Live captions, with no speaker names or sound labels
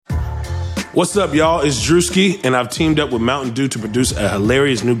What's up, y'all? It's Drewski, and I've teamed up with Mountain Dew to produce a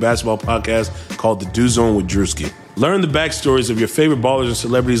hilarious new basketball podcast called The Dew Zone with Drewski. Learn the backstories of your favorite ballers and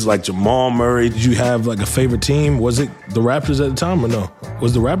celebrities like Jamal Murray. Did you have like a favorite team? Was it the Raptors at the time or no?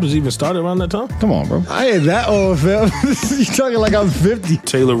 Was the Raptors even started around that time? Come on, bro. I ain't that old, fam. You talking like I'm 50.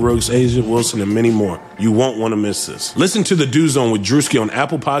 Taylor Rooks, Asia Wilson, and many more. You won't want to miss this. Listen to The Dew Zone with Drewski on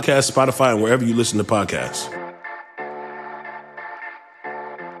Apple Podcasts, Spotify, and wherever you listen to podcasts.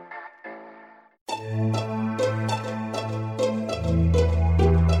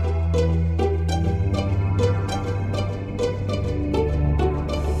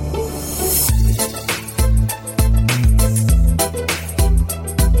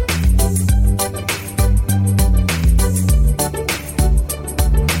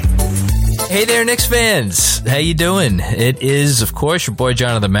 Hey there, Knicks fans. How you doing? It is, of course, your boy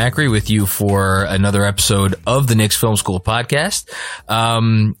Jonathan Macri with you for another episode of the Knicks Film School podcast.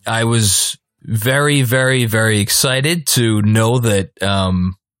 I was very, very, very excited to know that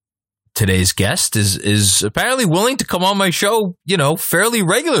today's guest is apparently willing to come on my show, fairly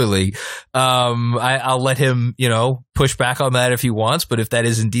regularly. I'll let him, push back on that if he wants, but if that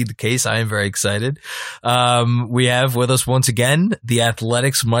is indeed the case, I am very excited. We have with us once again the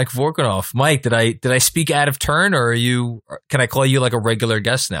Athletics' Mike Vorkunov. Mike, did I speak out of turn, or can I call you like a regular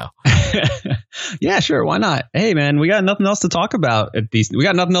guest now? Yeah, sure. Why not? Hey, man, we got nothing else to talk about. We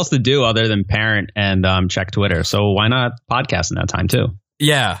got nothing else to do other than parent and check Twitter. So why not podcast in that time too?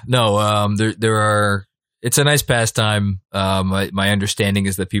 Yeah, no, there are, it's a nice pastime. My understanding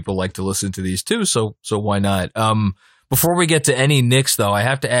is that people like to listen to these too. So why not? Before we get to any Knicks though, I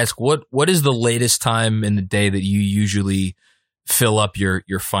have to ask, what is the latest time in the day that you usually fill up your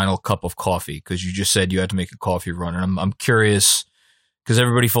final cup of coffee? Cause you just said you had to make a coffee run, and I'm curious because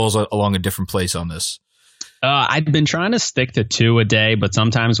everybody falls along a different place on this. I've been trying to stick to 2 a day, but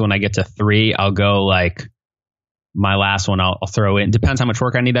sometimes when I get to 3, I'll go like, my last one, I'll throw in. Depends how much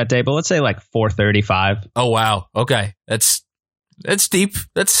work I need that day, but let's say like 4:35. Oh wow, okay, that's deep.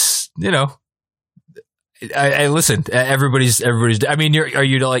 That's I listen. Everybody's. I mean,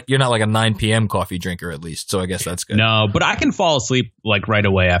 you're not like a 9 p.m. coffee drinker at least, so I guess that's good. No, but I can fall asleep like right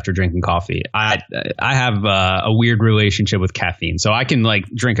away after drinking coffee. I have a weird relationship with caffeine, so I can like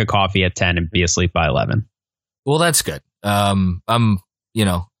drink a coffee at 10 and be asleep by 11. Well, that's good. I'm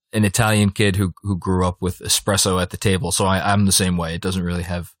an Italian kid who grew up with espresso at the table. So I'm the same way. It doesn't really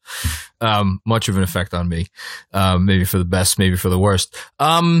have much of an effect on me. Maybe for the best, maybe for the worst.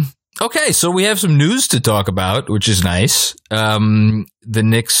 Okay, so we have some news to talk about, which is nice. The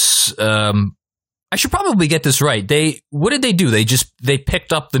Knicks, I should probably get this right. What did they do? They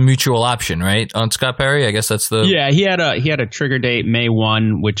picked up the mutual option, right, on Scott Perry? I guess that's the... Yeah, he had a trigger date May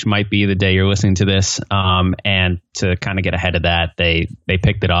 1, which might be the day you're listening to this. And to kind of get ahead of that, they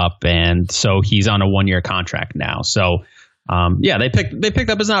picked it up, and so he's on a 1-year contract now. So they picked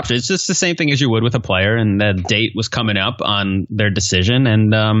up his option. It's just the same thing as you would with a player, and the date was coming up on their decision,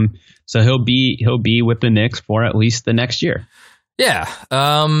 and so he'll be with the Knicks for at least the next year. Yeah.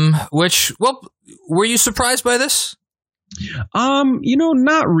 Were you surprised by this?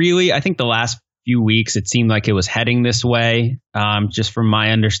 Not really. I think the last few weeks it seemed like it was heading this way. Just from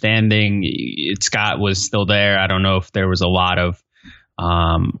my understanding, Scott was still there. I don't know if there was a lot of,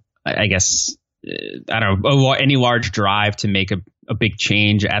 any large drive to make a big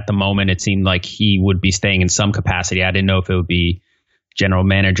change at the moment. It seemed like he would be staying in some capacity. I didn't know if it would be general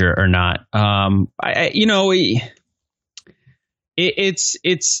manager or not.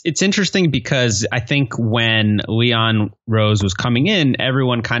 It's interesting because I think when Leon Rose was coming in,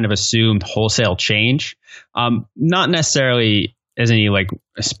 everyone kind of assumed wholesale change, not necessarily as any like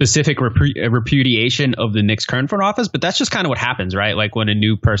specific repudiation of the Knicks' current front office, but that's just kind of what happens, right? Like when a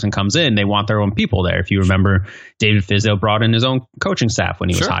new person comes in, they want their own people there. If you remember, David Fizdale brought in his own coaching staff when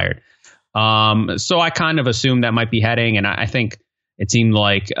he was hired. So I kind of assumed that might be heading, and I think it seemed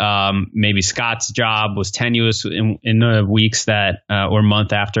like maybe Scott's job was tenuous in the weeks that or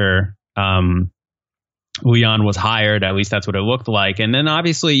month after Leon was hired. At least that's what it looked like. And then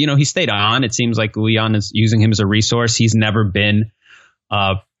obviously, he stayed on. It seems like Leon is using him as a resource. He's never been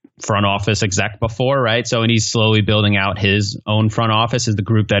front office exec before, right? So, and he's slowly building out his own front office as the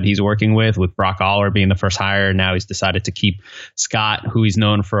group that he's working with Brock Aller being the first hire. Now he's decided to keep Scott, who he's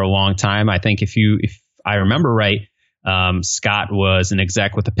known for a long time. I think if I remember right, Scott was an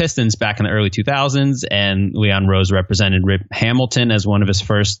exec with the Pistons back in the early 2000s, and Leon Rose represented Rip Hamilton as one of his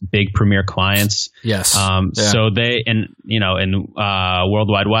first big premier clients. Yes. So they, World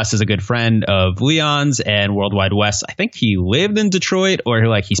Wide West is a good friend of Leon's, and World Wide West, I think he lived in Detroit, or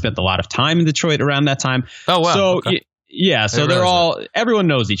like he spent a lot of time in Detroit around that time. Oh, wow. So, okay. Yeah, so everyone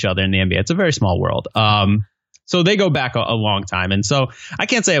knows each other in the NBA. It's a very small world. So they go back a long time. And so I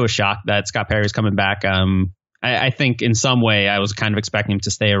can't say I was shocked that Scott Perry was coming back. I think in some way I was kind of expecting him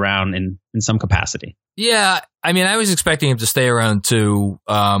to stay around in some capacity. Yeah, I mean, I was expecting him to stay around too.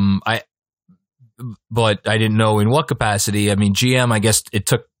 But I didn't know in what capacity. I mean, GM, I guess it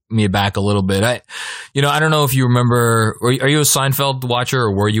took me back a little bit. I don't know if you remember. Are you a Seinfeld watcher,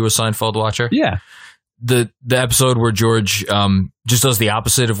 or were you a Seinfeld watcher? Yeah. The episode where George just does the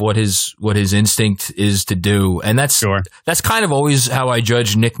opposite of what his instinct is to do, and that's kind of always how I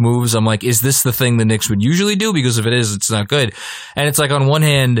judge Knick moves. I'm like, is this the thing the Knicks would usually do? Because if it is, it's not good. And it's like, on one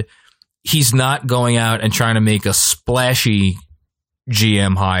hand, he's not going out and trying to make a splashy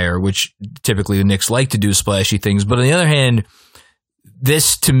GM hire, which typically the Knicks like to do splashy things. But on the other hand,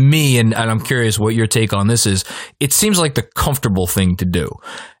 this to me, and I'm curious what your take on this is, it seems like the comfortable thing to do.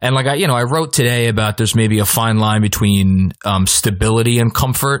 And like I wrote today about there's maybe a fine line between stability and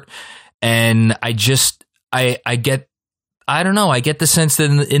comfort. And I get the sense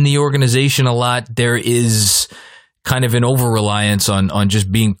that in the organization a lot there is kind of an over-reliance on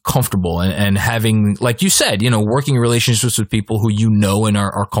just being comfortable and having, like you said, working relationships with people who and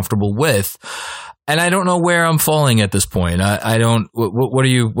are comfortable with. And I don't know where I'm falling at this point. I don't.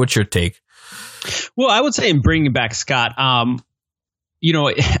 What's your take? Well, I would say in bringing back Scott, I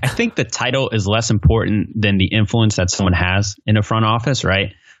think the title is less important than the influence that someone has in a front office,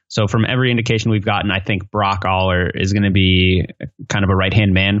 right? So from every indication we've gotten, I think Brock Aller is going to be kind of a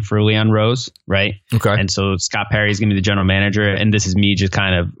right-hand man for Leon Rose, right? Okay. And so Scott Perry is going to be the general manager. And this is me just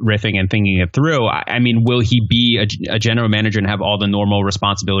kind of riffing and thinking it through. I mean, will he be a general manager and have all the normal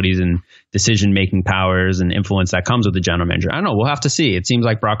responsibilities and decision-making powers and influence that comes with the general manager? I don't know. We'll have to see. It seems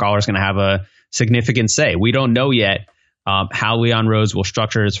like Brock Aller is going to have a significant say. We don't know yet how Leon Rose will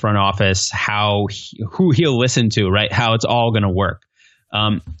structure his front office, who he'll listen to, right? How it's all going to work.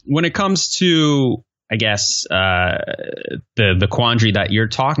 When it comes to, I guess, the quandary that you're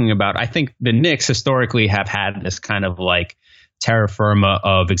talking about, I think the Knicks historically have had this kind of like terra firma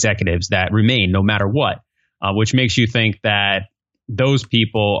of executives that remain no matter what, which makes you think that those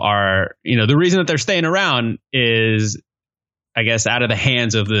people are, the reason that they're staying around is, I guess, out of the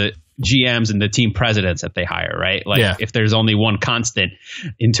hands of the GMs and the team presidents that they hire, right? Like if there's only one constant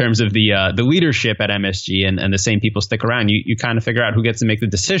in terms of the leadership at MSG and the same people stick around, you kind of figure out who gets to make the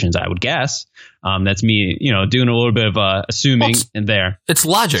decisions, I would guess. That's me, doing a little bit of assuming in there. It's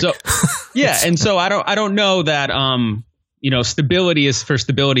logic. So, yeah. And so I don't know that, stability is for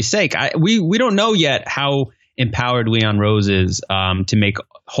stability's sake. We don't know yet how empowered Leon Rose is to make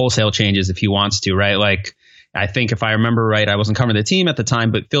wholesale changes if he wants to, right? Like, I think if I remember right, I wasn't covering the team at the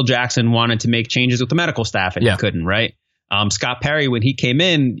time, but Phil Jackson wanted to make changes with the medical staff and he couldn't, right? Scott Perry, when he came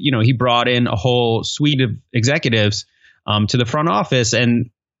in, he brought in a whole suite of executives to the front office, and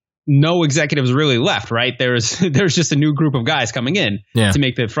no executives really left, right? There's just a new group of guys coming in to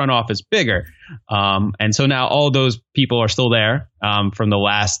make the front office bigger. And so now all those people are still there from the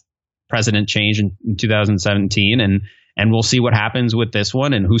last president change in 2017. And we'll see what happens with this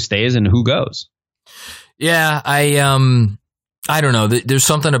one and who stays and who goes. Yeah, I don't know. There's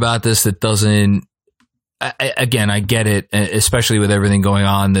something about this that doesn't. Again, I get it, especially with everything going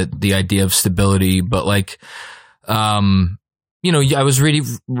on. That the idea of stability, but like, I was reading.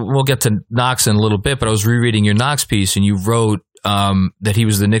 We'll get to Knox in a little bit, but I was rereading your Knox piece, and you wrote that he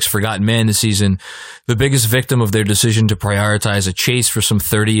was the Knicks' forgotten man this season, the biggest victim of their decision to prioritize a chase for some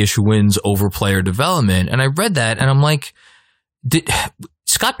 30-ish wins over player development. And I read that, and I'm like,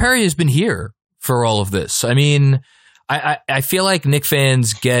 Scott Perry has been here for all of this. I mean, I feel like Knicks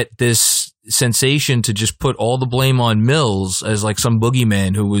fans get this sensation to just put all the blame on Mills as like some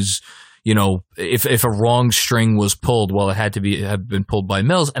boogeyman who was, if a wrong string was pulled, well, it had to have been pulled by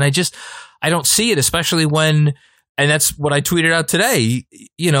Mills. And I don't see it, especially when, and that's what I tweeted out today,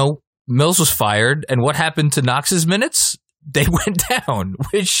 Mills was fired, and what happened to Knox's minutes? They went down,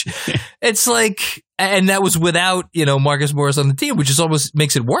 which it's like, and that was without, Marcus Morris on the team, which just almost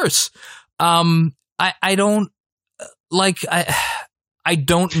makes it worse. I don't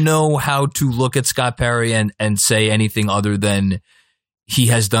know how to look at Scott Perry and say anything other than he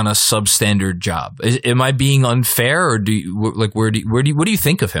has done a substandard job. Am I being unfair, or do you, like, what do you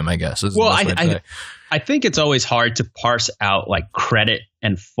think of him? I guess. Well, I think it's always hard to parse out like credit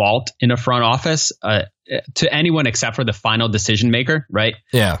and fault in a front office to anyone except for the final decision maker, right?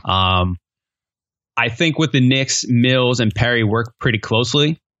 Yeah. I think with the Knicks, Mills and Perry work pretty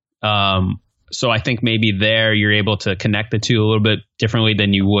closely. So I think maybe there you're able to connect the two a little bit differently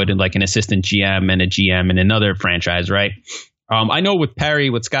than you would in like an assistant GM and a GM in another franchise, right? I know with Perry,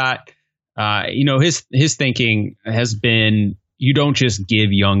 with Scott, his thinking has been, you don't just give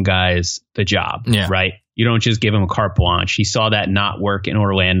young guys the job, right? You don't just give them a carte blanche. He saw that not work in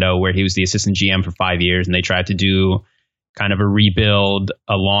Orlando, where he was the assistant GM for 5 years, and they tried to do kind of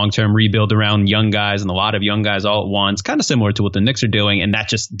a long-term rebuild around young guys and a lot of young guys all at once, kind of similar to what the Knicks are doing, and that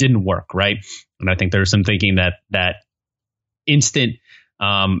just didn't work, right? And I think there's some thinking that instant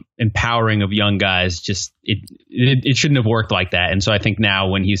empowering of young guys, just it shouldn't have worked like that. And so I think now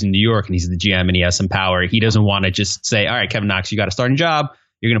when he's in New York and he's the GM and he has some power, he doesn't want to just say, all right, Kevin Knox, you got a starting job.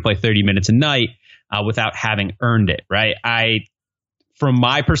 You're going to play 30 minutes a night without having earned it, right? From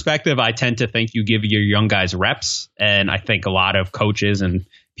my perspective, I tend to think you give your young guys reps. And I think a lot of coaches and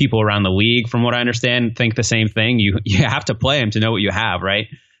people around the league, from what I understand, think the same thing. You have to play them to know what you have, right?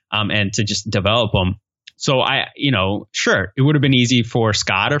 And to just develop them. So sure, it would have been easy for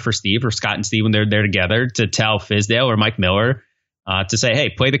Scott or for Steve, or Scott and Steve when they're there together, to tell Fizdale or Mike Miller to say, hey,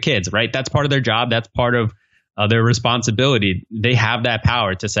 play the kids, right? That's part of their job. That's part of their responsibility. They have that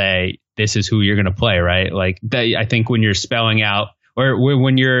power to say, this is who you're going to play, right? Like I think when you're spelling out, or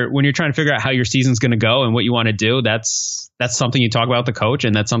when you're trying to figure out how your season's going to go and what you want to do, that's something you talk about with the coach,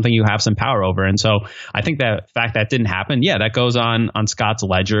 and that's something you have some power over. And so I think that fact that didn't happen, that goes on Scott's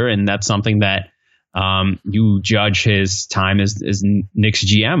ledger, and that's something that you judge his time as Knicks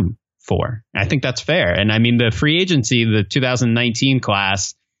GM for. I think that's fair. And I mean, the free agency, the 2019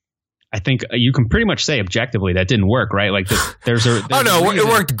 class, I think you can pretty much say objectively that didn't work, right? Like there's it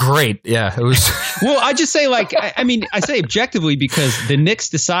worked great. Yeah, it was. Well, I just say I say objectively because the Knicks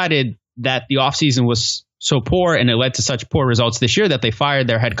decided that the offseason was so poor and it led to such poor results this year that they fired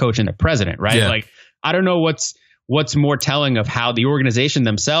their head coach and their president, right? Yeah. Like, I don't know what's more telling of how the organization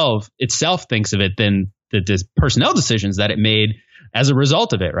itself thinks of it than the personnel decisions that it made as a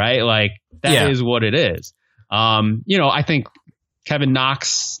result of it, right? Like that is what it is. I think Kevin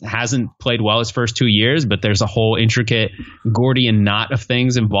Knox hasn't played well his first 2 years, but there's a whole intricate Gordian knot of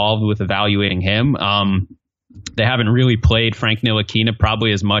things involved with evaluating him. They haven't really played Frank Ntilikina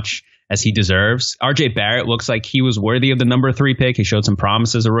probably as much as he deserves. RJ Barrett looks like he was worthy of the number 3 pick. He showed some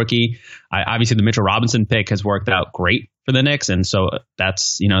promise as a rookie. Obviously, the Mitchell Robinson pick has worked out great for the Knicks, and so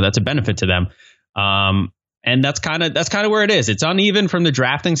that's a benefit to them. And that's kind of where it is. It's uneven from the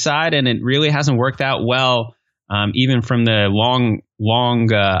drafting side, and it really hasn't worked out well. Even from the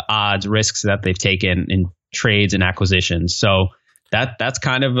long odds risks that they've taken in trades and acquisitions. So that's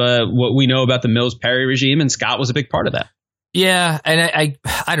kind of what we know about the Mills Perry regime, and Scott was a big part of that. Yeah, and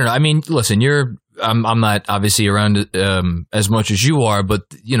I don't know. I mean, listen, I'm not obviously around as much as you are, but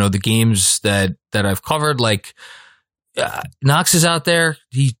the games that I've covered, like Knox is out there.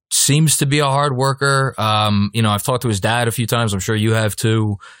 He seems to be a hard worker. I've talked to his dad a few times. I'm sure you have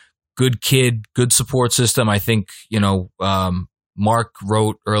too. Good kid, good support system. I think, Mark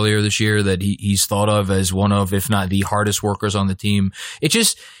wrote earlier this year that he's thought of as one of, if not the hardest workers on the team. It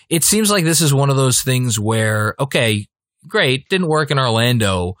seems like this is one of those things where, okay, great, didn't work in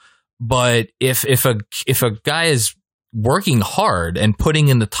Orlando, but if a guy is working hard and putting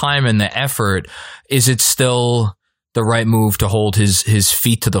in the time and the effort, is it still the right move to hold his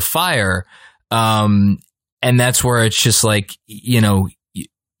feet to the fire? And that's where it's just like,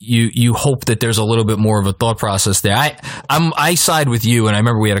 you hope that there's a little bit more of a thought process there. I side with you, and I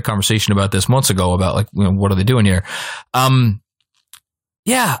remember we had a conversation about this months ago about what are they doing here? I'll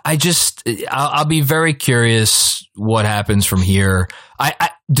be very curious what happens from here.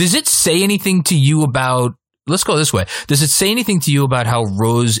 Does it say anything to you about? Let's go this way. Does it say anything to you about how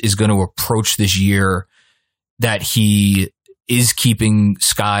Rose is going to approach this year? That he is keeping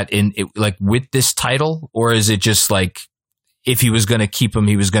Scott with this title, or is it just like? If he was going to keep him,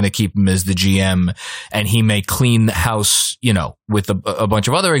 he was going to keep him as the GM, and he may clean the house, with a bunch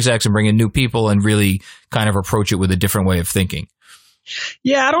of other execs and bring in new people and really kind of approach it with a different way of thinking.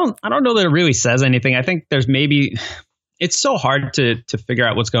 Yeah, I don't know that it really says anything. I think it's so hard to figure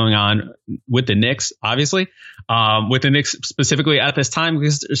out what's going on with the Knicks, obviously, with the Knicks specifically at this time,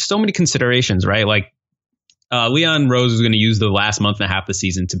 because there's so many considerations, right? Like, Leon Rose was going to use the last month and a half of the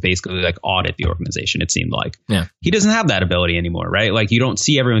season to basically audit the organization. It seemed like he doesn't have that ability anymore, right? Like, you don't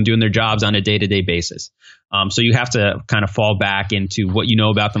see everyone doing their jobs on a day-to-day basis. So you have to kind of fall back into what you know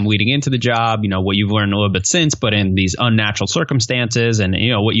about them leading into the job, what you've learned a little bit since, but in these unnatural circumstances and,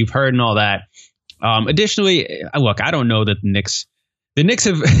 what you've heard and all that. Additionally, look, I don't know that the Knicks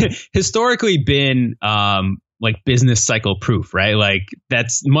have historically been, business cycle proof, right? Like,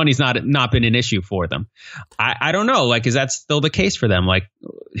 that's money's not been an issue for them. I don't know. Like, is that still the case for them? Like,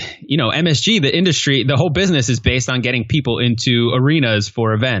 MSG, the industry, the whole business is based on getting people into arenas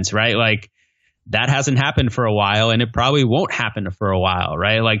for events, right? Like, that hasn't happened for a while, and it probably won't happen for a while,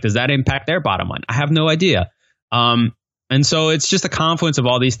 right? Like, does that impact their bottom line? I have no idea. And so it's just a confluence of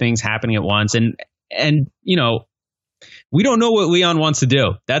all these things happening at once. And you know, we don't know what Leon wants to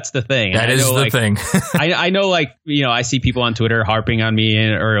do. That's the thing. That is the thing. I know, like, you know, I see people on Twitter harping on me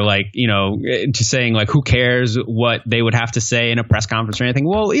or like, you know, just saying like, who cares what they would have to say in a press conference or anything.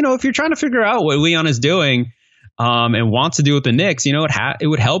 Well, you know, if you're trying to figure out what Leon is doing and wants to do with the Knicks, you know, it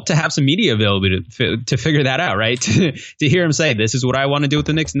would help to have some media available to figure that out, right? to hear him say, this is what I want to do with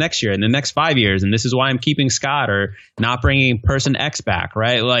the Knicks next year and the next 5 years. And this is why I'm keeping Scott or not bringing person X back,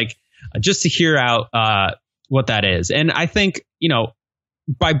 right? Like, just to hear out what that is. And I think, you know,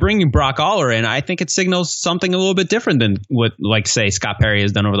 by bringing Brock Aller in, I think it signals something a little bit different than what, like, say, Scott Perry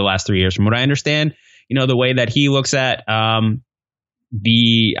has done over the last 3 years. From what I understand, you know, the way that he looks at I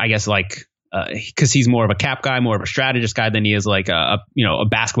guess, like, because he's more of a cap guy, more of a strategist guy than he is like a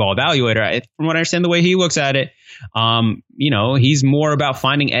basketball evaluator. From what I understand, the way he looks at it, you know, he's more about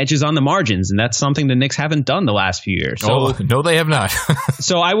finding edges on the margins, and that's something the Knicks haven't done the last few years. So, no, they have not.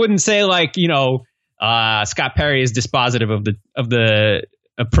 So I wouldn't say, like, you know, Scott Perry is dispositive of the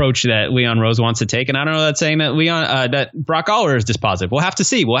approach that Leon Rose wants to take, and I don't know that's saying that that Brock Aller is dispositive. We'll have to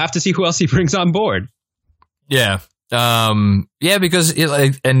see. We'll have to see who else he brings on board. Yeah. Because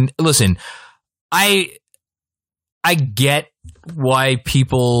and listen, I get why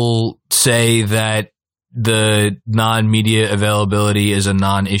people say that the non-media availability is a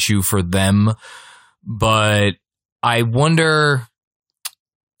non-issue for them, but I wonder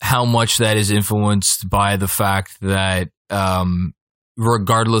how much that is influenced by the fact that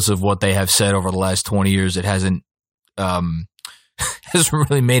regardless of what they have said over the last 20 years, it hasn't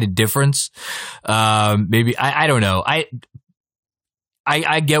really made a difference. Maybe I don't know.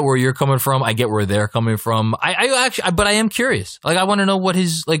 I get where you're coming from. I get where they're coming from. But I am curious. Like, I want to know what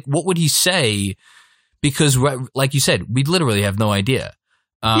would he say? Because, like you said, we literally have no idea.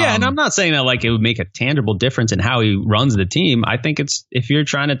 Yeah, and I'm not saying that like it would make a tangible difference in how he runs the team. I think it's, if you're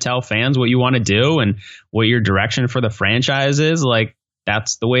trying to tell fans what you want to do and what your direction for the franchise is, like,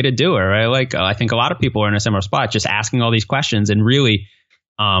 that's the way to do it, right? Like, I think a lot of people are in a similar spot, just asking all these questions, and really,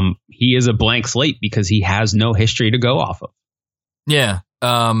 he is a blank slate because he has no history to go off of. Yeah.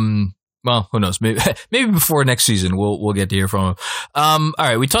 Well, who knows? Maybe before next season, we'll get to hear from him. All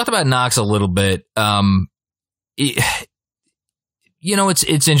right, we talked about Knox a little bit. You know, it's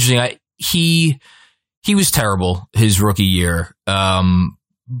interesting. He was terrible his rookie year.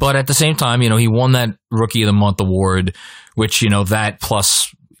 But at the same time, you know, he won that Rookie of the Month award, which, you know, that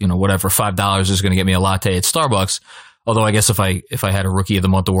plus, you know, whatever, $5 is going to get me a latte at Starbucks. Although I guess if I had a Rookie of the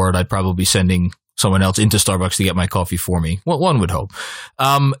Month award, I'd probably be sending someone else into Starbucks to get my coffee for me. One would hope.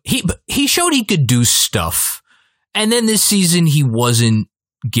 He showed he could do stuff. And then this season, he wasn't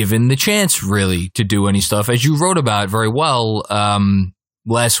given the chance really to do any stuff, as you wrote about very well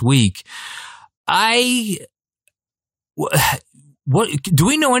last week. What do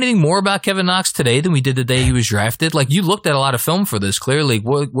we know anything more about Kevin Knox today than we did the day he was drafted? Like, you looked at a lot of film for this. Clearly,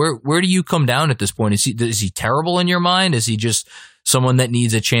 where do you come down at this point? Is he terrible in your mind? Is he just someone that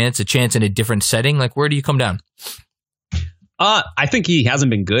needs a chance in a different setting? Like, where do you come down? I think he hasn't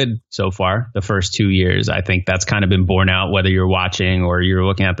been good so far the first 2 years. I think that's kind of been borne out whether you're watching or you're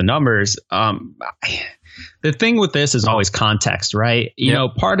looking at the numbers. The thing with this is always context, right? You know,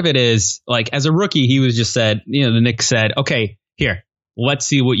 part of it is, like, as a rookie, he was just said, you know, the Knicks said, okay, here, let's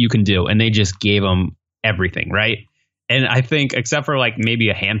see what you can do. And they just gave him everything, right? And I think, except for like maybe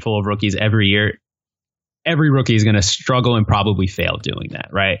a handful of rookies every year, every rookie is going to struggle and probably fail doing that,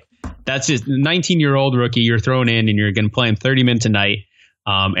 right? That's just 19-year-old rookie you're thrown in and you're going to play him 30 minutes a night.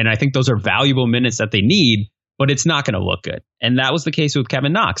 And I think those are valuable minutes that they need, but it's not going to look good. And that was the case with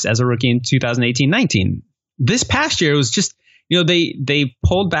Kevin Knox as a rookie in 2018-19. This past year, it was just, you know, they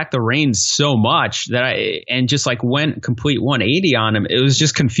pulled back the reins so much and just like went complete 180 on him. It was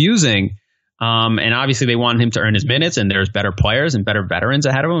just confusing. And obviously they wanted him to earn his minutes, and there's better players and better veterans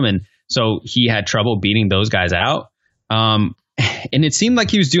ahead of him. And so he had trouble beating those guys out. And it seemed like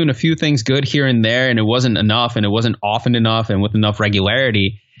he was doing a few things good here and there, and it wasn't enough, and it wasn't often enough and with enough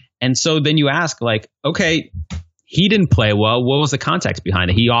regularity. And so then you ask, like, okay, he didn't play well. What was the context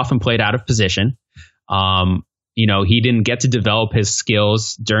behind it? He often played out of position. You know, he didn't get to develop his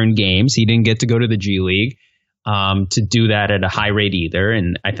skills during games. He didn't get to go to the G League to do that at a high rate either.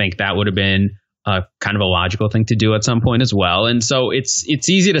 And I think that would have been kind of a logical thing to do at some point as well. And so it's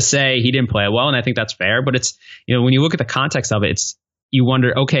easy to say he didn't play well, and I think that's fair. But it's, you know, when you look at the context of it, you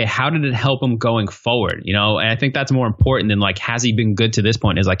wonder, okay, how did it help him going forward? You know, and I think that's more important than like, has he been good to this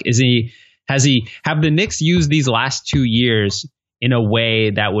point? Is like, have the Knicks used these last 2 years in a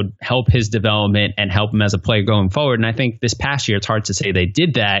way that would help his development and help him as a player going forward. And I think this past year, it's hard to say they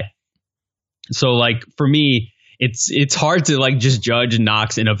did that. So like for me, it's hard to like just judge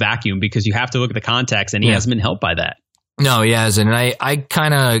Knox in a vacuum because you have to look at the context, and he hasn't been helped by that. No, he hasn't. And I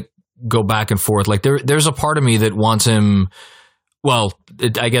kind of go back and forth. Like there's a part of me that wants him. Well,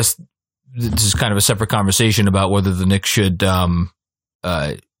 I guess this is kind of a separate conversation about whether the Knicks should,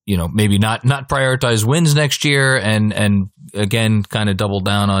 maybe not prioritize wins next year and again kind of double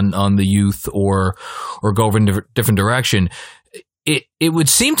down on the youth or go in a different direction. It would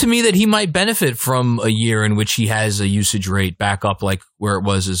seem to me that he might benefit from a year in which he has a usage rate back up like where it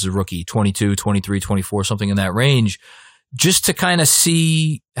was as a rookie, 22, 23, 24, something in that range, just to kind of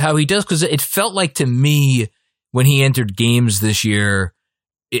see how he does. Because it felt like to me when he entered games this year,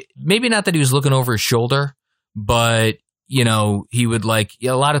 maybe not that he was looking over his shoulder, but he would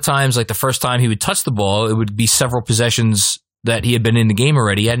a lot of times, like the first time he would touch the ball, it would be several possessions that he had been in the game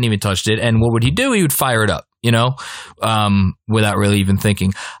already. He hadn't even touched it. And what would he do? He would fire it up, without really even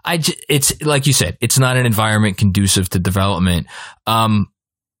thinking. It's like you said, it's not an environment conducive to development.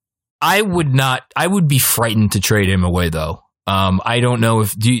 I would be frightened to trade him away though. I don't know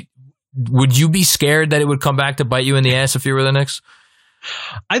would you be scared that it would come back to bite you in the ass if you were the Knicks?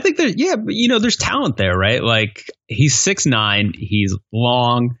 I think but there's talent there, right? Like he's 6'9", he's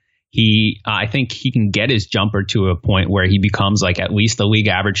long. I think he can get his jumper to a point where he becomes like at least a league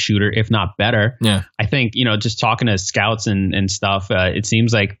average shooter, if not better. Yeah. I think, just talking to scouts and stuff, it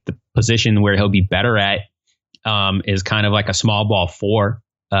seems like the position where he'll be better at is kind of like a small ball 4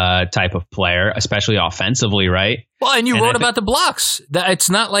 type of player, especially offensively, right? Well, and you wrote about the blocks. It's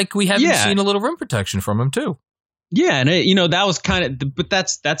not like we haven't seen a little rim protection from him too. Yeah, and that was kind of, but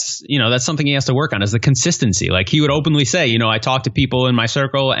that's something he has to work on is the consistency. Like he would openly say, I talked to people in my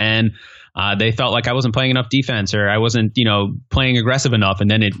circle and they felt like I wasn't playing enough defense or I wasn't, playing aggressive enough,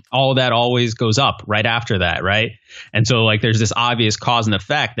 and then all that always goes up right after that, right? And so like there's this obvious cause and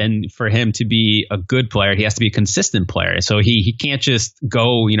effect. And for him to be a good player, he has to be a consistent player. So he can't just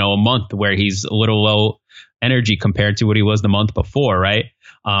go, a month where he's a little low energy compared to what he was the month before, right?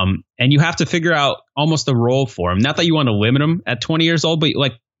 And you have to figure out almost a role for him. Not that you want to limit him at 20 years old, but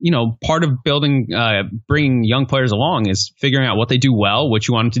like, part of bringing young players along is figuring out what they do well, what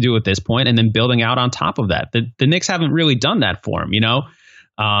you want them to do at this point, and then building out on top of that. The Knicks haven't really done that for him,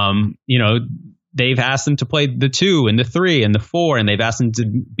 they've asked him to play the 2 and the 3 and the 4, and they've asked him to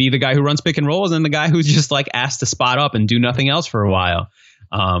be the guy who runs pick and rolls and the guy who's just like asked to spot up and do nothing else for a while.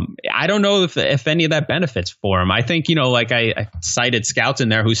 I don't know if any of that benefits for him. I think, I cited scouts in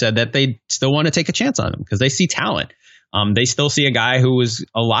there who said that they still want to take a chance on him because they see talent. They still see a guy who was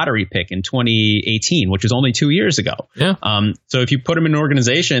a lottery pick in 2018, which was only 2 years ago. Yeah. So if you put him in an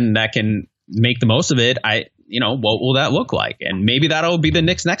organization that can make the most of it, what will that look like? And maybe that'll be the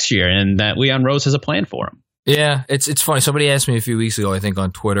Knicks next year and that Leon Rose has a plan for him. Yeah, it's funny. Somebody asked me a few weeks ago, I think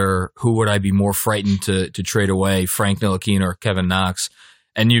on Twitter, who would I be more frightened to trade away, Frank Ntilikina or Kevin Knox?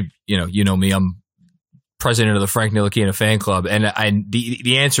 And you know me, I'm president of the Frank Ntilikina fan club. And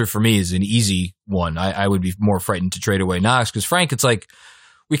the answer for me is an easy one. I would be more frightened to trade away Knox because Frank, it's like,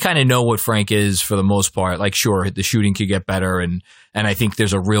 we kind of know what Frank is for the most part. Like, sure, the shooting could get better. And I think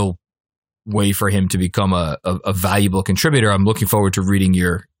there's a real way for him to become a valuable contributor. I'm looking forward to reading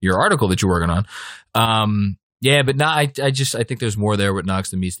your article that you're working on. But I think there's more there with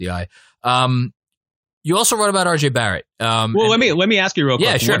Knox than meets the eye. You also wrote about RJ Barrett. Let me ask you real quick.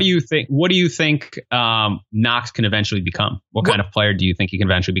 Yeah, sure. What do you think Knox can eventually become? What kind of player do you think he can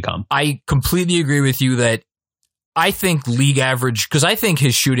eventually become? I completely agree with you that I think league average, because I think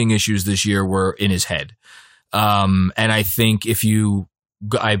his shooting issues this year were in his head. And I think if you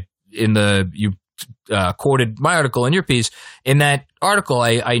quoted my article in your piece. In that article,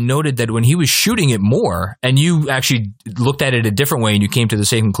 I noted that when he was shooting it more, and you actually looked at it a different way and you came to the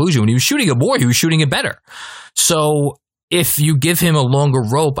same conclusion, when he was shooting it more, he was shooting it better. So if you give him a longer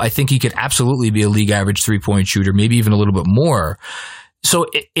rope, I think he could absolutely be a league average 3-point shooter, maybe even a little bit more. So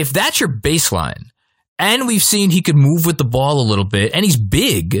if that's your baseline, and we've seen he could move with the ball a little bit, and he's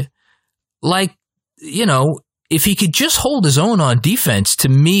big, if he could just hold his own on defense, to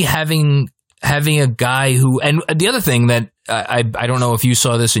me, having a guy who, and the other thing that I don't know if you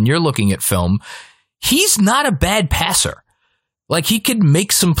saw this and you're looking at film, he's not a bad passer. Like, he could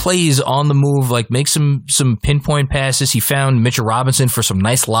make some plays on the move, like make some pinpoint passes. He found Mitchell Robinson for some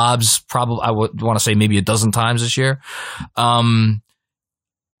nice lobs, probably, I would want to say maybe a dozen times this year.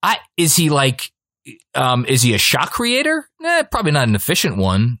 Is he a shot creator? Probably not an efficient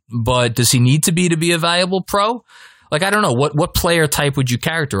one, but does he need to be a valuable pro? Like, I don't know. What player type would you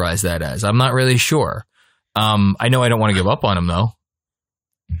characterize that as? I'm not really sure. I know I don't want to give up on him though.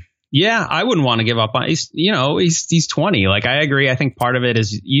 Yeah, I wouldn't want to give up on. He's 20. Like, I agree. I think part of it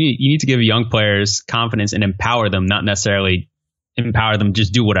is you need to give young players confidence and empower them, not necessarily empower them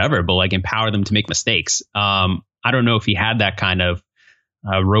just do whatever, but like empower them to make mistakes. I don't know if he had that kind of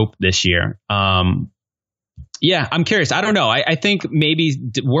rope this year. Yeah, I'm curious. I don't know. I think maybe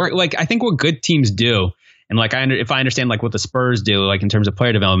I think what good teams do, and like if I understand like what the Spurs do, like in terms of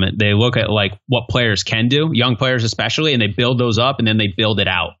player development, they look at like what players can do, young players especially, and they build those up and then they build it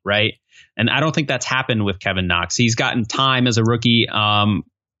out, right? And I don't think that's happened with Kevin Knox. He's gotten time as a rookie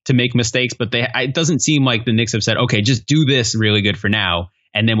to make mistakes, but it doesn't seem like the Knicks have said, okay, just do this really good for now,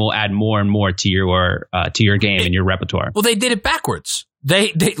 and then we'll add more and more to your game and your repertoire. Well, they did it backwards.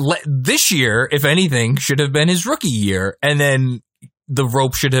 They this year, if anything, should have been his rookie year, and then the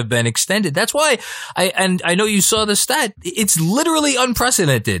rope should have been extended. That's why I know you saw the stat. It's literally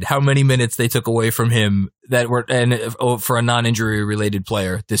unprecedented how many minutes they took away from him for a non-injury related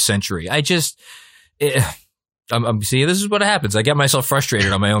player this century. See, this is what happens. I get myself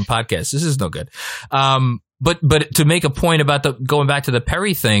frustrated on my own podcast. This is no good. But to make a point about going back to the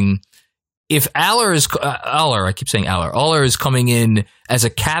Perry thing, if Aller is coming in as a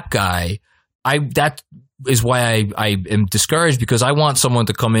cap guy, that is why I am discouraged, because I want someone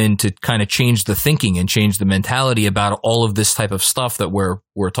to come in to kind of change the thinking and change the mentality about all of this type of stuff that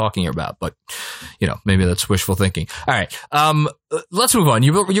we're talking about. But, maybe that's wishful thinking. All right. Let's move on.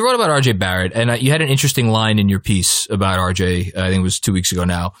 You wrote about RJ Barrett, and you had an interesting line in your piece about RJ. I think it was 2 weeks ago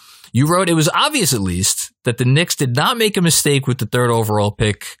now. You wrote, it was obvious at least that the Knicks did not make a mistake with the 3rd overall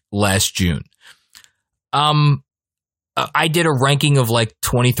pick last June. I did a ranking of like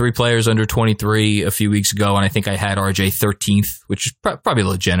 23 players under 23 a few weeks ago, and I think I had RJ 13th, which is probably a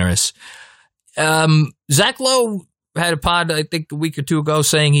little generous. Zach Lowe had a pod, I think a week or two ago,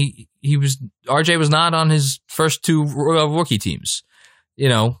 saying RJ was not on his first 2 rookie teams.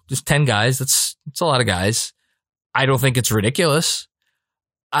 Just 10 guys. That's a lot of guys. I don't think it's ridiculous.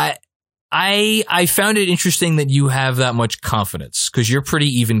 I found it interesting that you have that much confidence, because you're pretty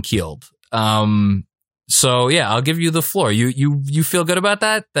even keeled. So yeah, I'll give you the floor. You feel good about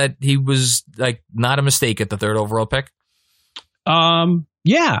that he was like not a mistake at the 3rd overall pick?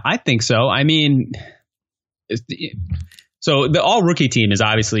 Yeah, I think so. I mean, so the all rookie team is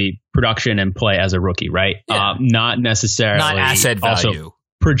obviously production and play as a rookie, right? Yeah. Not necessarily not asset value. Also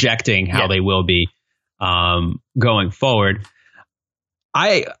projecting how they will be going forward.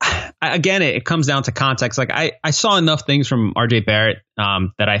 Again, it comes down to context. Like I saw enough things from RJ Barrett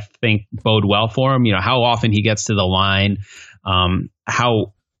that I think bode well for him. How often he gets to the line,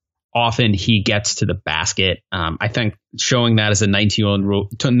 how often he gets to the basket. I think showing that as a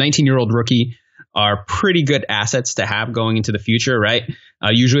 19-year-old rookie are pretty good assets to have going into the future, right?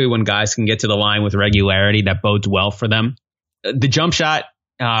 Usually when guys can get to the line with regularity, that bodes well for them. The jump shot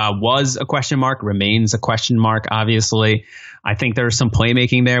was a question mark, remains a question mark, obviously. I think there was some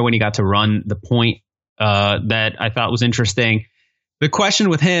playmaking there when he got to run the point that I thought was interesting. The question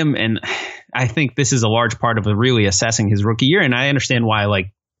with him, and I think this is a large part of really assessing his rookie year, and I understand why,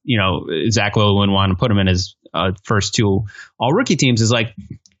 Zach Lowe wouldn't want to put him in his first 2 all-rookie teams, is like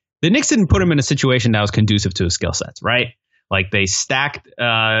the Knicks didn't put him in a situation that was conducive to his skill sets, right? Like they stacked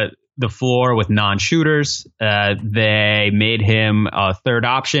the floor with non-shooters. They made him a 3rd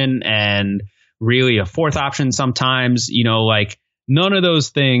option and really a 4th option sometimes. None of those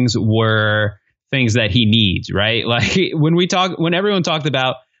things were things that he needs, right? Like when everyone talked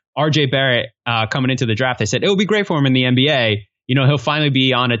about RJ Barrett coming into the draft, they said it would be great for him in the NBA. He'll finally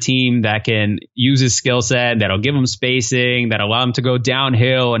be on a team that can use his skill set, that'll give him spacing, that allow him to go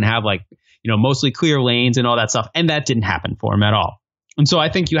downhill and have mostly clear lanes and all that stuff. And that didn't happen for him at all. And so I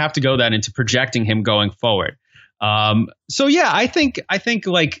think you have to go that into projecting him going forward. So yeah, I think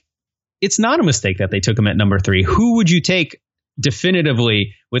like it's not a mistake that they took him at number 3. Who would you take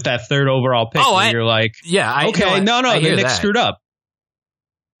definitively with that 3rd overall pick? You're like, the Knicks screwed up.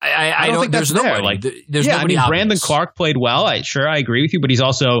 I don't think that's there. There's nobody obvious. Brandon Clark played well. I agree with you, but he's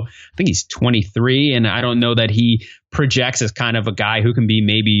also, I think he's 23, and I don't know that he projects as kind of a guy who can be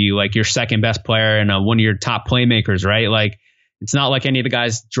maybe like your second best player and one of your top playmakers, right? Like it's not like any of the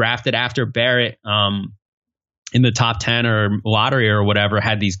guys drafted after Barrett in the top 10 or lottery or whatever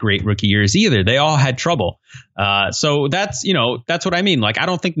had these great rookie years either. They all had trouble. So that's what I mean. Like I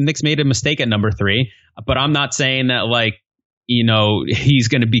don't think the Knicks made a mistake at number 3, but I'm not saying that he's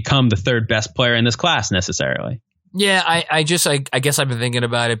going to become the 3rd best player in this class necessarily. Yeah, I guess I've been thinking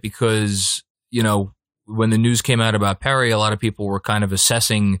about it because, when the news came out about Perry, a lot of people were kind of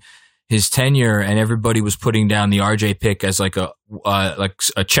assessing his tenure, and everybody was putting down the RJ pick as like a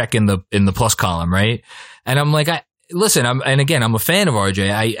check in the plus column, right? And I'm like, listen, I'm a fan of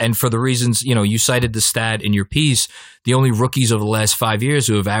RJ. And for the reasons, you cited the stat in your piece, the only rookies over the last 5 years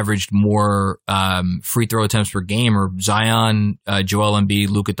who have averaged more free throw attempts per game are Zion, Joel Embiid,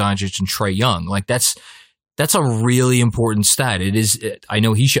 Luka Doncic, and Trae Young. Like that's a really important stat. It is. I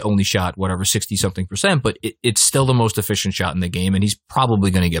know he only shot 60-something%, but it's still the most efficient shot in the game, and he's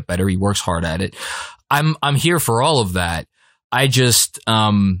probably going to get better. He works hard at it. I'm here for all of that. I just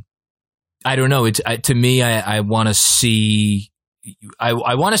I don't know. To me, I want to see.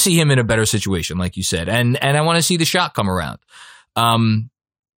 I want to see him in a better situation, like you said, and I want to see the shot come around.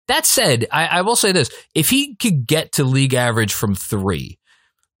 That said, I will say this: if he could get to league average from 3,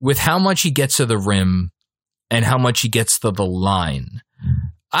 with how much he gets to the rim and how much he gets to the line,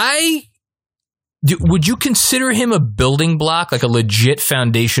 would you consider him a building block, like a legit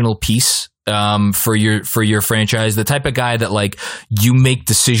foundational piece for your franchise? The type of guy that like you make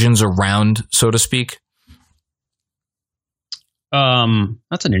decisions around, so to speak?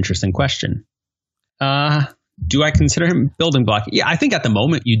 That's an interesting question. Do I consider him building block? Yeah, I think at the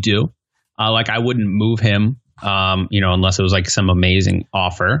moment you do. Like I wouldn't move him, unless it was like some amazing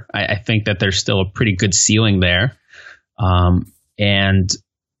offer. I think that there's still a pretty good ceiling there. And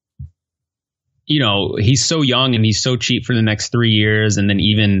he's so young and he's so cheap for the next 3 years. And then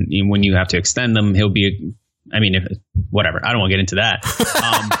even when you have to extend them, he'll be, whatever. I don't want to get into that.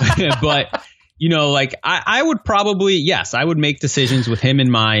 But, I would probably, yes, I would make decisions with him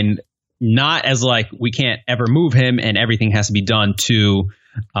in mind, not as like we can't ever move him and everything has to be done to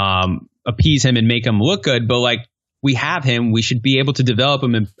appease him and make him look good. But like we have him, we should be able to develop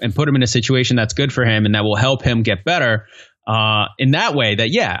him and put him in a situation that's good for him and that will help him get better. In that way that,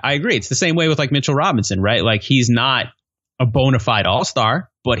 yeah, I agree. It's the same way with like Mitchell Robinson, right? Like he's not a bona fide all-star,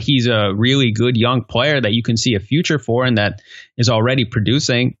 but he's a really good young player that you can see a future for and that is already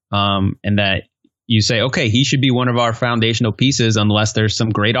producing, and that you say, okay, he should be one of our foundational pieces unless there's some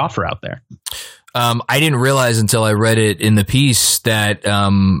great offer out there. I didn't realize until I read it in the piece that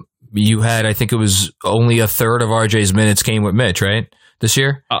you had, I think it was only a third of RJ's minutes came with Mitch, right? This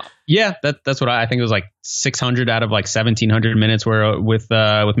year? Yeah, that's what I think it was like 600 out of like 1,700 minutes were with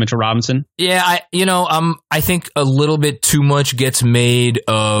Mitchell Robinson. Yeah, I think a little bit too much gets made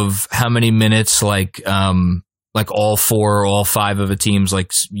of how many minutes like all 4 or all 5 of the teams,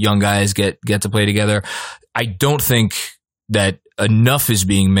 like young guys get to play together. I don't think that enough is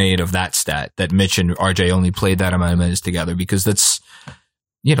being made of that stat that Mitch and RJ only played that amount of minutes together, because that's,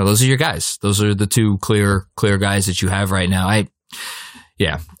 those are your guys. Those are the two clear guys that you have right now.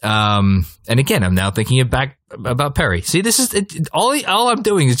 Yeah. And again, I'm now thinking back about Perry. See, this is all I'm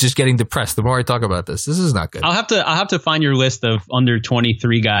doing is just getting depressed. The more I talk about this is not good. I'll have to find your list of under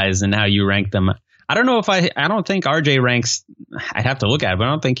 23 guys and how you rank them. I don't know if I don't think RJ ranks. I'd have to look at it, but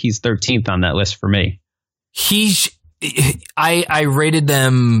I don't think he's 13th on that list for me. I rated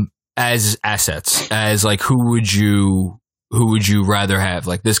them as assets, as like who would you rather have,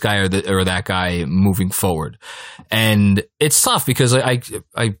 like this guy or that guy moving forward? And it's tough because I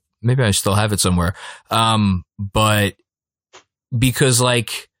maybe I still have it somewhere. But because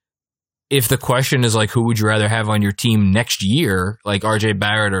like, if the question is like, who would you rather have on your team next year, like RJ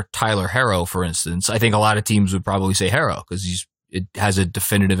Barrett or Tyler Herro, for instance, I think a lot of teams would probably say Herro because it has a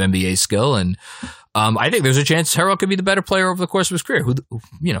definitive NBA skill. And, I think there's a chance Herro could be the better player over the course of his career.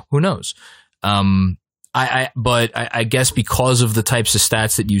 Who knows? But I guess because of the types of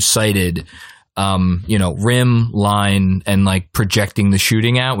stats that you cited, rim, line, and like projecting the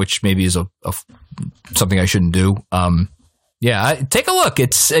shooting out, which maybe is something I shouldn't do. Take a look.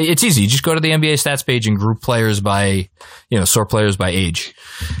 It's easy. You just go to the NBA stats page and group players by, sort players by age.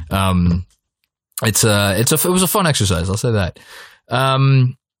 It was a fun exercise. I'll say that.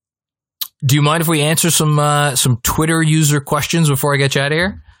 Do you mind if we answer some Twitter user questions before I get you out of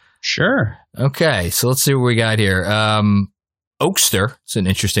here? Sure. Okay, so let's see what we got here. Oakster, it's an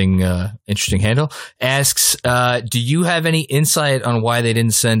interesting handle, asks, do you have any insight on why they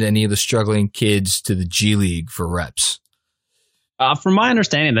didn't send any of the struggling kids to the G League for reps? From my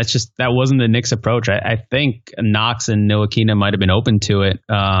understanding, that wasn't the Knicks' approach. I think Knox and Ntilikina might have been open to it,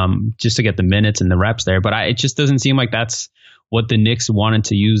 just to get the minutes and the reps there. But it just doesn't seem like that's what the Knicks wanted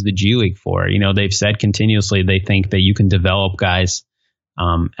to use the G League for. They've said continuously they think that you can develop guys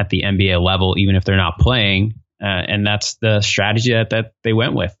at the NBA level, even if they're not playing. And that's the strategy that they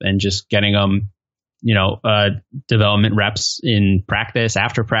went with, and just getting them, development reps in practice,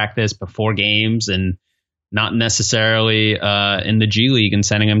 after practice, before games, and not necessarily in the G League and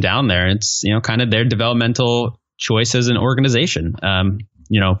sending them down there. It's, kind of their developmental choice as an organization.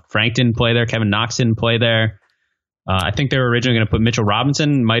 Frank didn't play there. Kevin Knox didn't play there. I think they were originally going to put Mitchell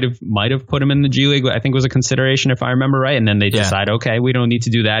Robinson, might have put him in the G League, I think was a consideration if I remember right. And then they decide, okay, we don't need to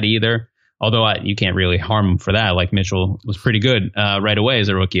do that either. Although you can't really harm him for that. Like Mitchell was pretty good right away as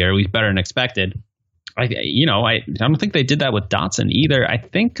a rookie, or at least better than expected. I don't think they did that with Dotson either. I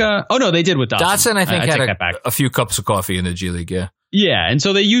think, no, they did with Dotson. Dotson, I think, had a few cups of coffee in the G League, yeah. Yeah, and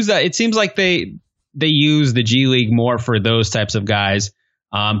so they use that. It seems like they use the G League more for those types of guys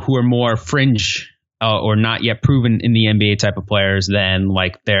who are more fringe or not yet proven in the NBA type of players than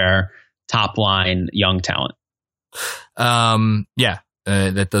like their top line young talent.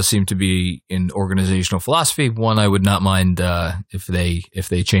 That does seem to be an organizational philosophy. One I would not mind if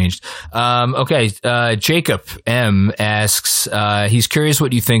they changed. Jacob M asks, he's curious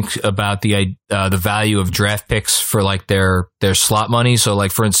what you think about the value of draft picks for like their slot money. So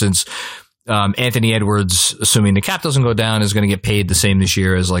like for instance, Anthony Edwards, assuming the cap doesn't go down, is going to get paid the same this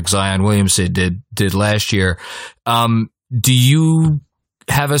year as like Zion Williamson did last year. Do you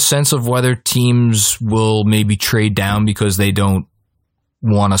have a sense of whether teams will maybe trade down because they don't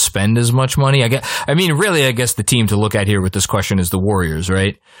want to spend as much money? I guess the team to look at here with this question is the Warriors,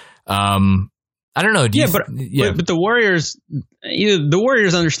 right? I don't know. But the Warriors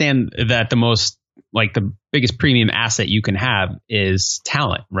understand that the biggest premium asset you can have is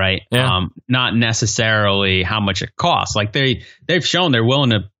talent, right? Yeah. Not necessarily how much it costs. Like they've shown they're willing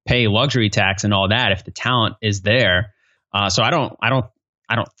to pay luxury tax and all that if the talent is there. So I don't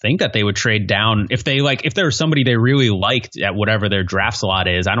think that they would trade down if there was somebody they really liked at whatever their draft slot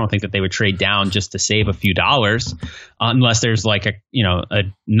is. I don't think that they would trade down just to save a few dollars, unless there's like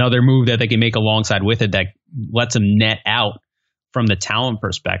another move that they can make alongside with it that lets them net out from the talent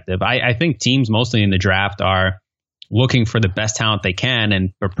perspective. I think teams mostly in the draft are looking for the best talent they can,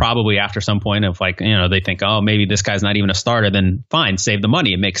 and probably after some point of they think, oh, maybe this guy's not even a starter, then fine, save the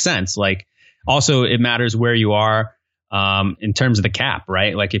money. It makes sense. Like also it matters where you are in terms of the cap,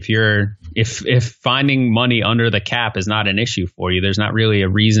 right? Like if finding money under the cap is not an issue for you, there's not really a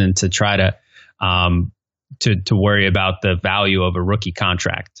reason to try to worry about the value of a rookie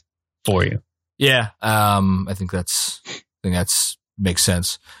contract for you. Yeah. I think that's makes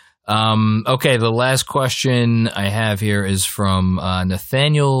sense. The last question I have here is from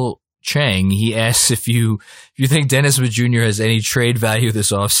Nathaniel Chang. He asks if you think Dennis Smith Jr. has any trade value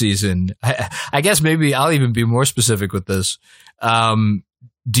this offseason. I guess maybe I'll even be more specific with this.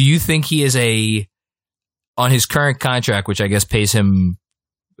 Do you think he is on his current contract, which I guess pays him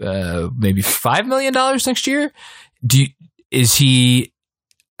maybe $5 million next year? Is he?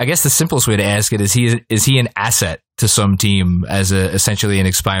 I guess the simplest way to ask it is he an asset to some team as essentially an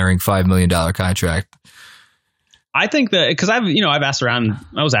expiring $5 million contract? I think that because I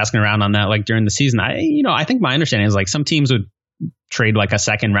was asking around on that like during the season. I think my understanding is like some teams would trade like a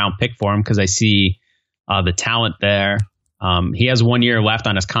second round pick for him because I see the talent there. He has 1 year left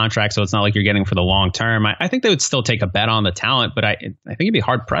on his contract, so it's not like you're getting for the long term. I think they would still take a bet on the talent, but I think it'd be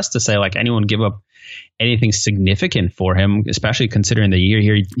hard pressed to say like anyone give up anything significant for him, especially considering the year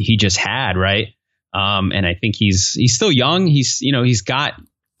here he just had, right? And I think he's still young. He's got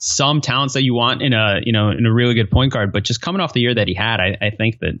some talents that you want in a really good point guard, but just coming off the year that he had, I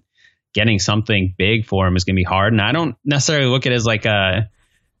think that getting something big for him is going to be hard. And I don't necessarily look at it as like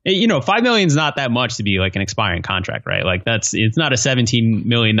 $5 million is not that much to be like an expiring contract, right? Like it's not a $17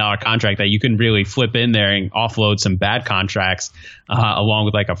 million contract that you can really flip in there and offload some bad contracts along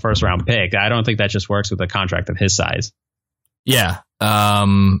with like a first round pick. I don't think that just works with a contract of his size. Yeah.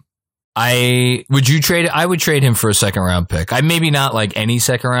 I would trade him for a second round pick. Maybe not like any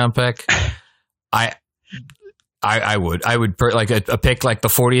second round pick. I would like a pick like the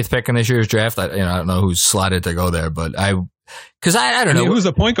 40th pick in this year's draft. I don't know who's slotted to go there, but I don't know. Who's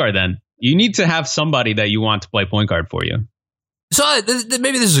the point guard then? You need to have somebody that you want to play point guard for you. So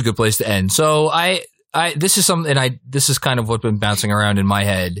maybe this is a good place to end. So this is something, and this is kind of what's been bouncing around in my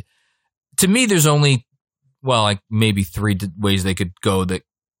head. To me, there's only, maybe three ways they could go that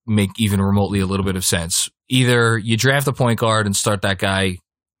make even remotely a little bit of sense. Either you draft a point guard and start that guy,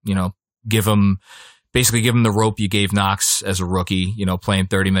 give him the rope you gave Knox as a rookie, playing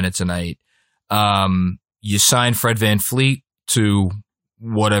 30 minutes a night. You sign Fred VanVleet to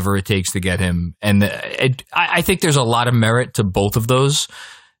whatever it takes to get him. And I think there's a lot of merit to both of those.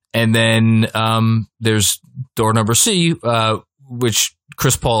 And then there's door number C, which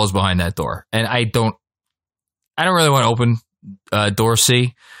Chris Paul is behind that door. And I don't really want to open door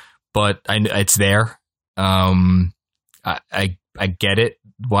C, but it's there. I get it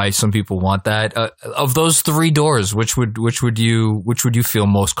why some people want that. Of those three doors, which would you feel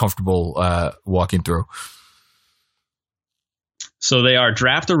most comfortable walking through? So they are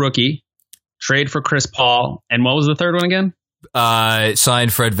draft a rookie, trade for Chris Paul, and what was the third one again? Sign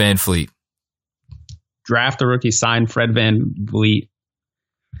Fred VanVleet. Draft a rookie, sign Fred VanVleet.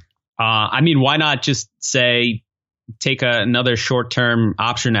 I mean, why not just say take another short-term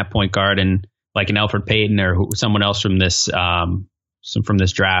option at point guard and like an Elfrid Payton or someone else from this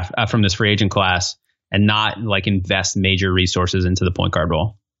draft, from this free agent class, and not like invest major resources into the point guard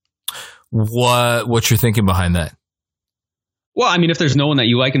role. What's your thinking behind that? Well, I mean, if there's no one that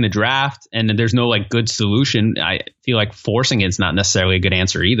you like in the draft and there's no like good solution, I feel like forcing it's not necessarily a good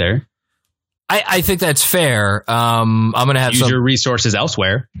answer either. I think that's fair. I'm going to have use your resources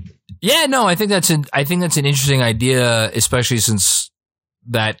elsewhere. Yeah, no, I think that's an interesting idea, especially since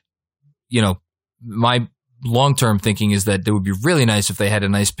that, my long-term thinking is that it would be really nice if they had a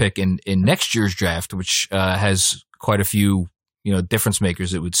nice pick in next year's draft, which has quite a few, difference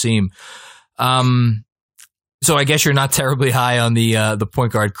makers, it would seem. So I guess you're not terribly high on the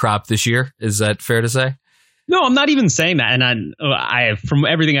point guard crop this year. Is that fair to say? No, I'm not even saying that. And I from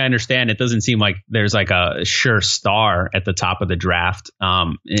everything I understand, it doesn't seem like there's like a sure star at the top of the draft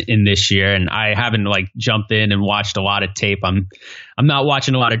in this year. And I haven't like jumped in and watched a lot of tape. I'm not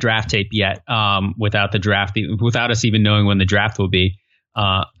watching a lot of draft tape yet without us even knowing when the draft will be.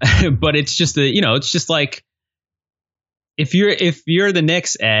 But it's just it's just like if you're the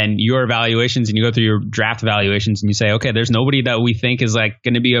Knicks and your evaluations and you go through your draft evaluations and you say, okay, there's nobody that we think is like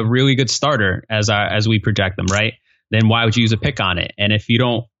going to be a really good starter as we project them, right? Then why would you use a pick on it? And if you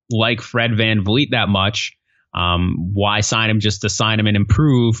don't like Fred VanVleet that much, why sign him just to sign him and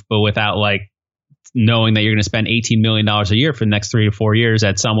improve, but without like knowing that you're going to spend $18 million a year for the next 3 to 4 years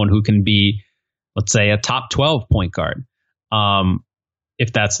at someone who can be, let's say, a top 12 point guard.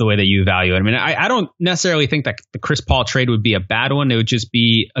 If that's the way that you evaluate. I mean, I don't necessarily think that the Chris Paul trade would be a bad one. It would just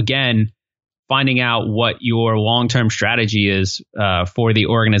be, again, finding out what your long-term strategy is for the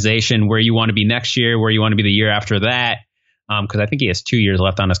organization, where you want to be next year, where you want to be the year after that. Because I think he has 2 years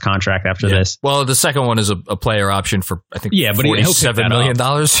left on his contract after this. Well, the second one is a player option for, I think, $47 million.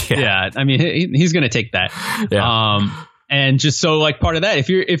 Yeah, I mean, he's going to take that. Yeah. And just so like part of that,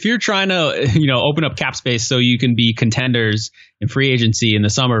 if you're trying to, open up cap space so you can be contenders in free agency in the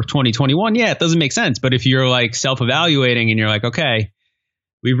summer of 2021, yeah, it doesn't make sense. But if you're like self-evaluating and you're like, okay,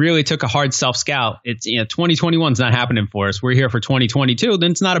 we really took a hard self-scout. It's 2021 is not happening for us. We're here for 2022.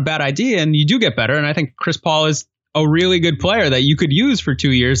 Then it's not a bad idea, and you do get better. And I think Chris Paul is a really good player that you could use for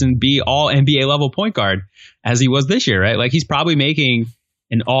 2 years and be all NBA level point guard as he was this year, right? Like he's probably making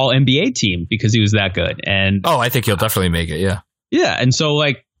an all NBA team because he was that good. And I think he'll definitely make it. Yeah. Yeah. And so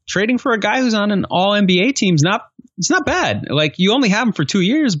like trading for a guy who's on an all NBA team it's not bad. Like you only have him for 2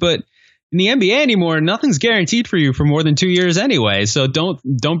 years, but in the NBA anymore, nothing's guaranteed for you for more than 2 years anyway. So don't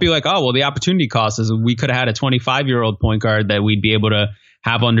be like, oh, well, the opportunity cost is we could have had a 25-year-old point guard that we'd be able to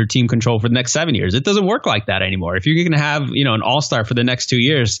have under team control for the next 7 years. It doesn't work like that anymore. If you're going to have, an all-star for the next 2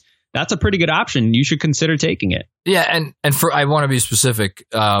 years, that's a pretty good option. You should consider taking it. Yeah, and for I want to be specific.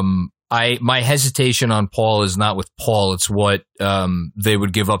 My hesitation on Paul is not with Paul; it's what they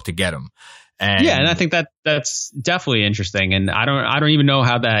would give up to get him. And I think that's definitely interesting. And I don't even know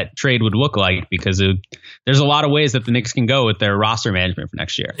how that trade would look like because there's a lot of ways that the Knicks can go with their roster management for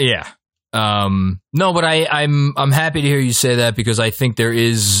next year. Yeah. No, but I'm happy to hear you say that because I think there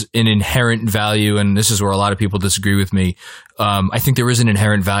is an inherent value, and this is where a lot of people disagree with me. I think there is an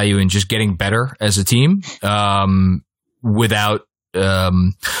inherent value in just getting better as a team, without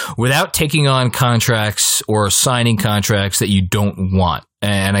taking on contracts or signing contracts that you don't want.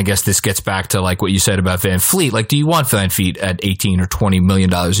 And I guess this gets back to like what you said about VanVleet. Like, do you want VanVleet at $18 or $20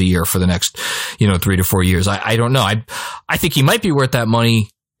 million a year for the next, 3 to 4 years? I don't know. I think he might be worth that money.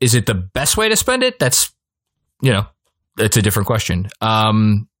 Is it the best way to spend it? That's, it's a different question.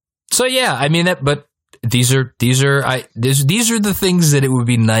 So yeah, I mean but these are the things that it would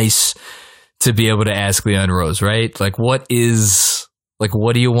be nice to be able to ask Leon Rose, right? Like, what do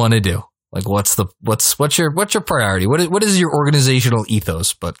you want to do? Like, what's your priority? What is your organizational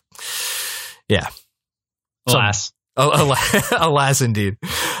ethos? But yeah. Alas. Alas, indeed.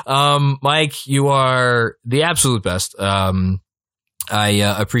 Mike, you are the absolute best. I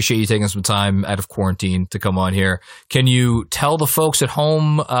appreciate you taking some time out of quarantine to come on here. Can you tell the folks at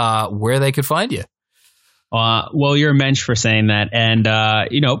home where they could find you? Well, you're a mensch for saying that. And,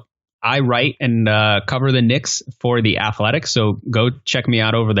 I write and cover the Knicks for The Athletic. So go check me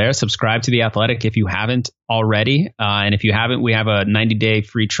out over there. Subscribe to The Athletic if you haven't already. And if you haven't, we have a 90-day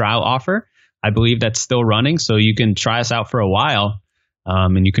free trial offer. I believe that's still running. So you can try us out for a while.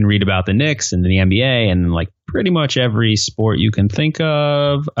 And you can read about the Knicks and the NBA and like pretty much every sport you can think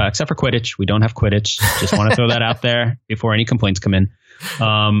of, except for Quidditch. We don't have Quidditch. Just want to throw that out there before any complaints come in.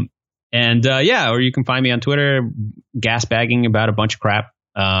 Or you can find me on Twitter, gasbagging about a bunch of crap.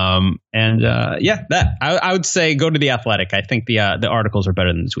 I would say go to The Athletic. I think the articles are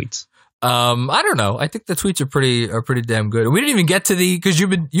better than the tweets. I don't know. I think the tweets are pretty damn good. We didn't even get to because you've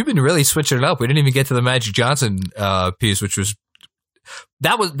been really switching it up. We didn't even get to the Magic Johnson piece, which was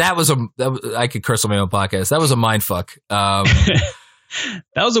that was I could curse on my own podcast. That was a mind fuck. That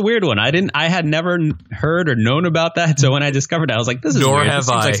was a weird one. I had never heard or known about that. So when I discovered it, I was like, this is weird. This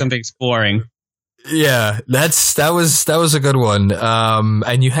seems like something exploring. Yeah, that was a good one.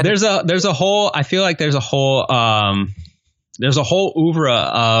 And you had there's a whole oeuvre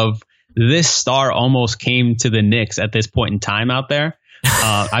of this star almost came to the Knicks at this point in time out there.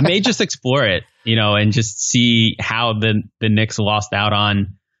 I may just explore it, and just see how the Knicks lost out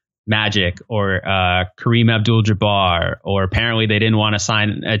on Magic or Kareem Abdul-Jabbar, or apparently they didn't want to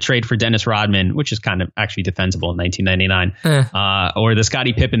sign a trade for Dennis Rodman, which is kind of actually defensible in 1999, or the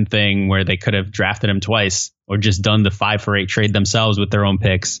Scottie Pippen thing where they could have drafted him twice or just done the 5-for-8 trade themselves with their own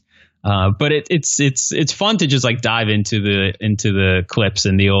picks. But it's fun to just like dive into the clips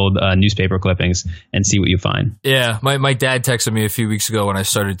and the old newspaper clippings and see what you find. Yeah, my dad texted me a few weeks ago when I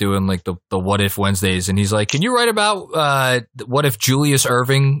started doing like the What If Wednesdays, and he's like, "Can you write about what if Julius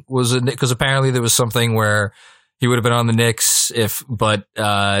Erving was because apparently there was something where he would have been on the Knicks but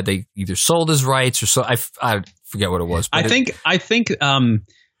they either sold his rights or so I forget what it was. But I think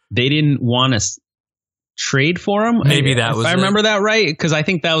they didn't want to trade for him. Maybe that was. I remember that right, because I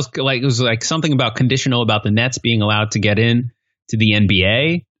think that was like it was like something about conditional about the Nets being allowed to get in to the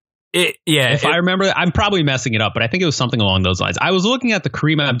NBA. If I remember, I'm probably messing it up, but I think it was something along those lines. I was looking at the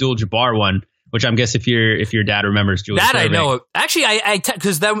Kareem Abdul-Jabbar one, which I'm guess if your dad remembers Julius that Erving. I know. Actually,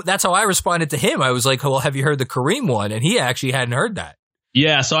 because that's how I responded to him. I was like, "Well, have you heard the Kareem one?" And he actually hadn't heard that.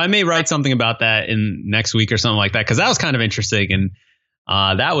 Yeah, so I may write something about that in next week or something like that, because that was kind of interesting, and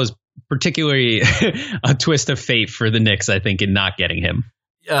that was particularly a twist of fate for the Knicks, I think, in not getting him.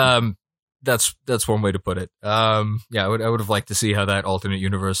 That's one way to put it. I would have liked to see how that alternate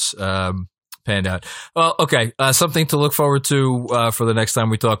universe panned out. Well, okay, something to look forward to for the next time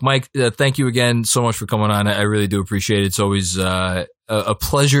we talk. Mike, thank you again so much for coming on. I really do appreciate it. It's always a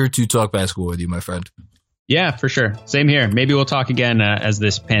pleasure to talk basketball with you, my friend. Yeah, for sure. Same here. Maybe we'll talk again as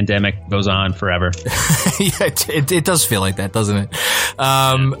this pandemic goes on forever. Yeah, it does feel like that, doesn't it?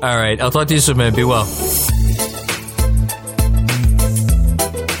 All right. I'll talk to you soon, man. Be well.